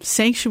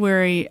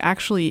sanctuary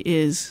actually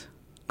is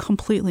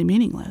completely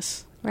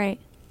meaningless.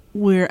 Right.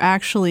 We're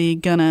actually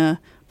going to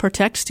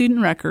protect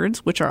student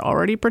records, which are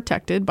already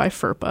protected by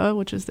FERPA,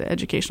 which is the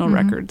Educational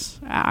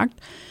Records Act.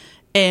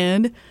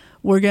 And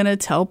we're going to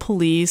tell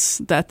police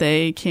that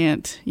they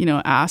can't,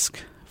 ask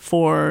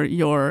for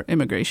your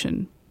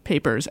immigration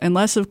papers,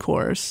 unless, of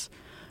course,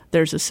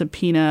 there's a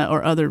subpoena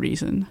or other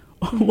reason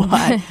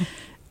why.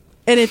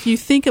 And if you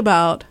think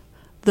about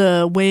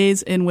the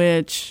ways in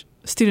which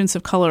students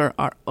of color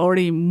are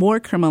already more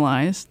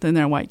criminalized than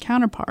their white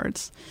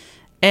counterparts,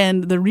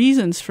 and the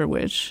reasons for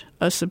which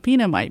a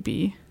subpoena might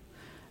be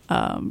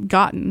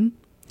gotten,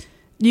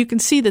 you can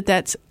see that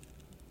that's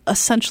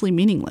essentially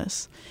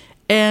meaningless.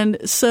 And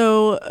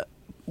so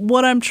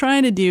what I'm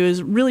trying to do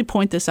is really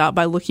point this out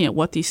by looking at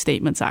what these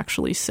statements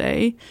actually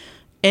say,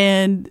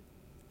 and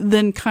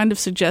then kind of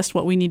suggest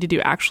what we need to do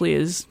actually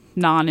is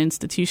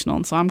non-institutional.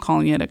 And so I'm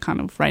calling it a kind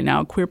of right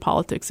now queer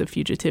politics of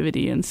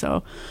fugitivity. And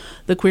so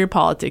the queer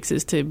politics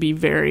is to be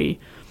very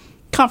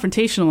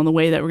confrontational in the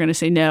way that we're going to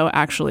say, no,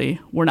 actually,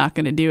 we're not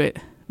going to do it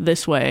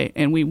this way,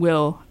 and we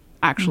will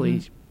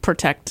actually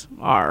protect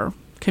our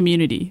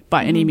community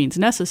by any means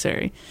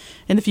necessary.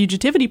 And the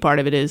fugitivity part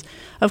of it is,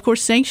 of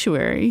course,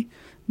 sanctuary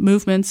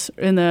movements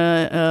in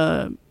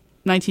the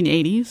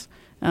 1980s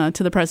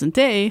to the present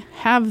day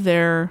have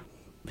their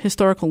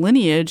historical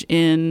lineage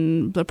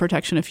in the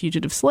protection of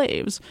fugitive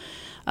slaves.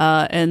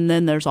 And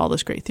then there's all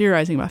this great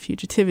theorizing about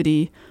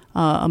fugitivity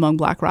among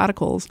black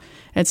radicals.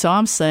 And so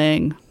I'm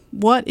saying,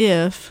 what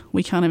if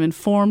we kind of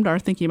informed our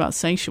thinking about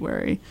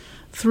sanctuary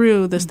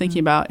through this thinking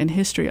about and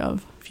history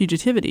of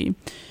fugitivity,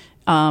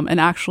 and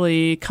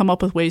actually come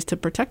up with ways to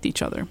protect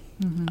each other?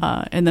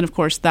 And then, of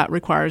course, that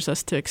requires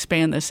us to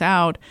expand this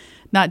out,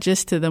 not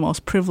just to the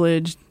most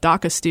privileged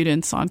DACA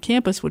students on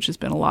campus, which has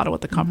been a lot of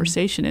what the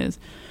conversation is,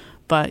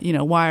 but,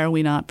 why are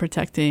we not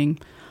protecting,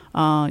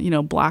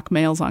 black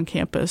males on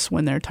campus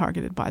when they're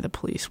targeted by the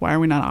police? Why are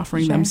we not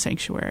offering them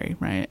sanctuary,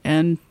 right?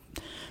 And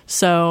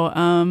so,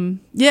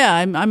 I'm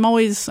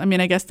always,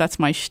 I guess that's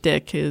my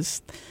shtick,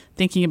 is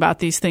thinking about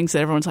these things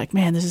that everyone's like,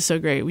 man, this is so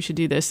great, we should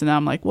do this. And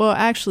I'm like, well,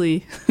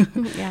 actually,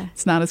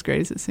 it's not as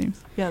great as it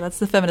seems. Yeah, that's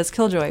the feminist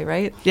killjoy,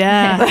 right?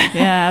 Yeah,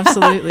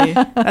 absolutely.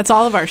 That's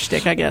all of our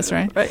shtick, I guess,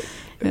 right? Right.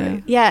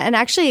 Yeah, and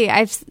actually,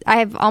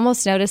 I've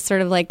almost noticed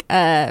sort of like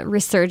a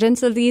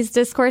resurgence of these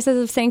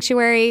discourses of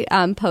sanctuary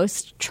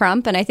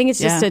post-Trump, and I think it's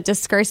just a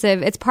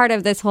discursive. It's part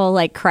of this whole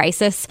like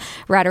crisis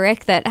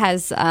rhetoric that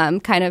has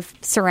kind of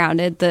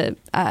surrounded the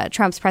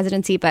Trump's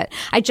presidency. But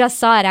I just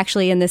saw it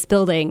actually in this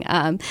building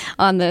on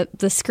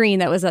the screen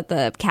that was at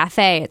the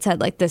cafe. It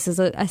said like, this is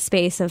a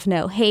space of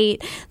no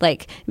hate,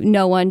 like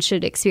no one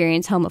should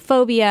experience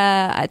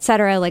homophobia,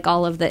 etc. Like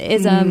all of the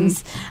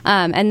isms,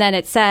 and then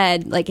it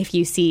said like, if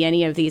you see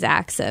any of these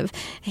acts of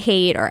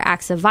hate or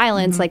acts of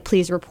violence, like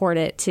please report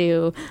it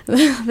to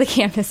the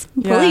campus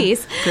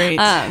police. Great.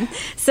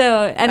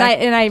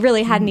 I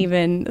really hadn't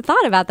even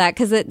thought about that,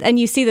 and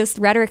you see this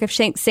rhetoric of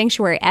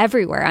sanctuary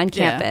everywhere on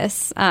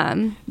campus.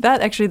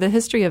 That actually, the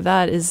history of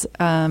that is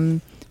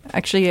I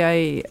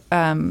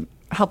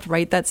helped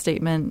write that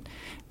statement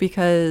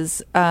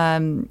because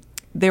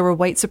there were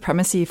white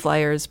supremacy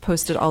flyers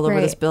posted all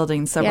over this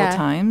building several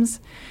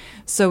times.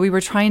 So we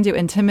were trying to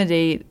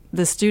intimidate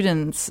the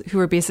students who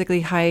were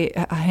basically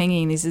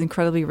hanging these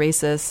incredibly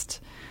racist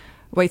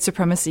white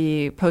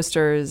supremacy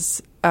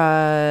posters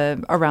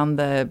around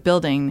the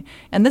building.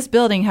 And this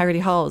building, Haggerty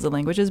Hall, is a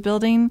languages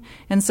building.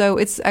 And so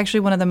it's actually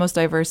one of the most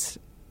diverse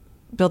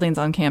buildings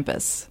on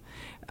campus.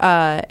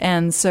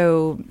 And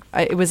so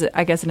it was,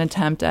 I guess, an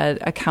attempt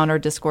at a counter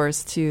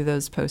discourse to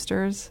those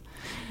posters.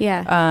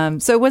 Yeah.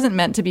 So it wasn't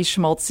meant to be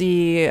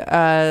schmaltzy,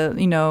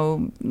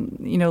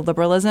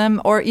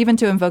 liberalism, or even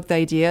to invoke the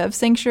idea of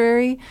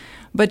sanctuary,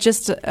 but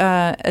just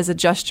as a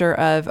gesture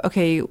of,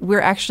 okay,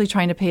 we're actually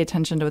trying to pay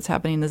attention to what's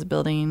happening in this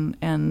building,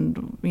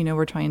 and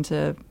we're trying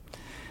to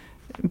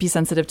be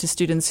sensitive to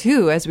students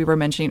who, as we were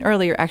mentioning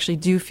earlier, actually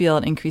do feel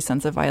an increased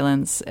sense of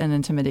violence and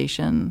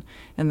intimidation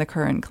in the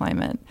current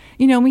climate.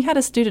 We had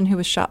a student who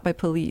was shot by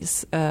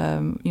police,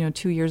 2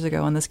 years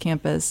ago on this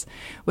campus.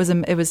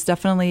 It was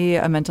definitely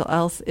a mental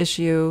health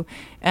issue.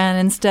 And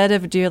instead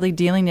of really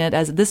dealing it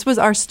as, this was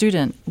our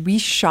student, we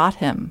shot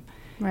him.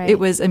 Right. It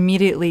was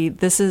immediately,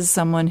 this is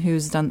someone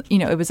who's done,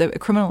 it was a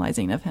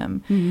criminalizing of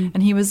him.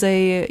 And he was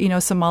a,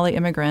 Somali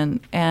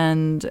immigrant.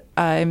 And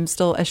I'm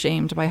still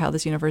ashamed by how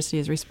this university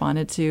has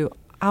responded to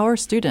our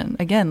student.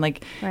 Again,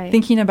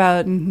 thinking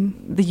about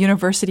the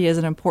university as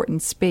an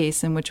important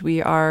space in which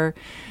we are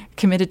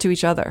committed to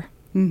each other,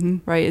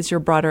 right? It's your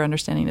broader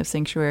understanding of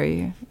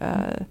sanctuary,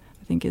 I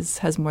think has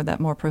that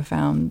more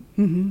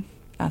profound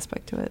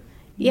aspect to it.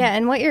 Yeah,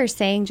 and what you're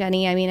saying,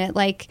 Jenny,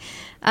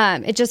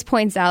 it just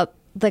points out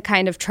the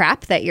kind of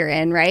trap that you're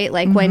in, right?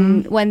 Like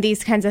when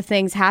these kinds of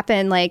things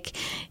happen,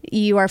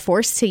 you are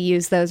forced to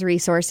use those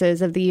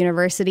resources of the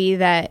university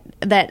that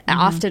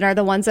often are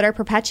the ones that are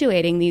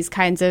perpetuating these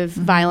kinds of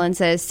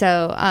violences.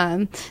 So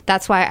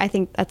that's why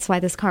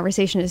this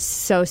conversation is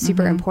so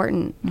super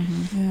important.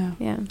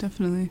 Yeah,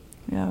 definitely.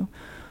 Yeah.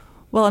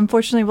 Well,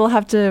 unfortunately, we'll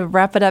have to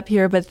wrap it up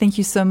here, but thank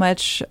you so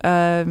much,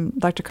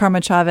 Dr.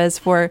 Karma Chávez,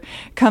 for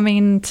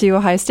coming to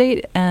Ohio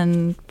State,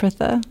 and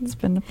Pritha, it's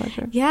been a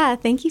pleasure. Yeah,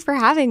 thank you for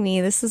having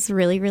me. This is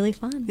really, really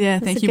fun. Yeah,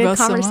 thank you both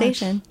so much.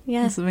 Conversation.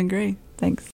 Yeah. This has been great. Thanks.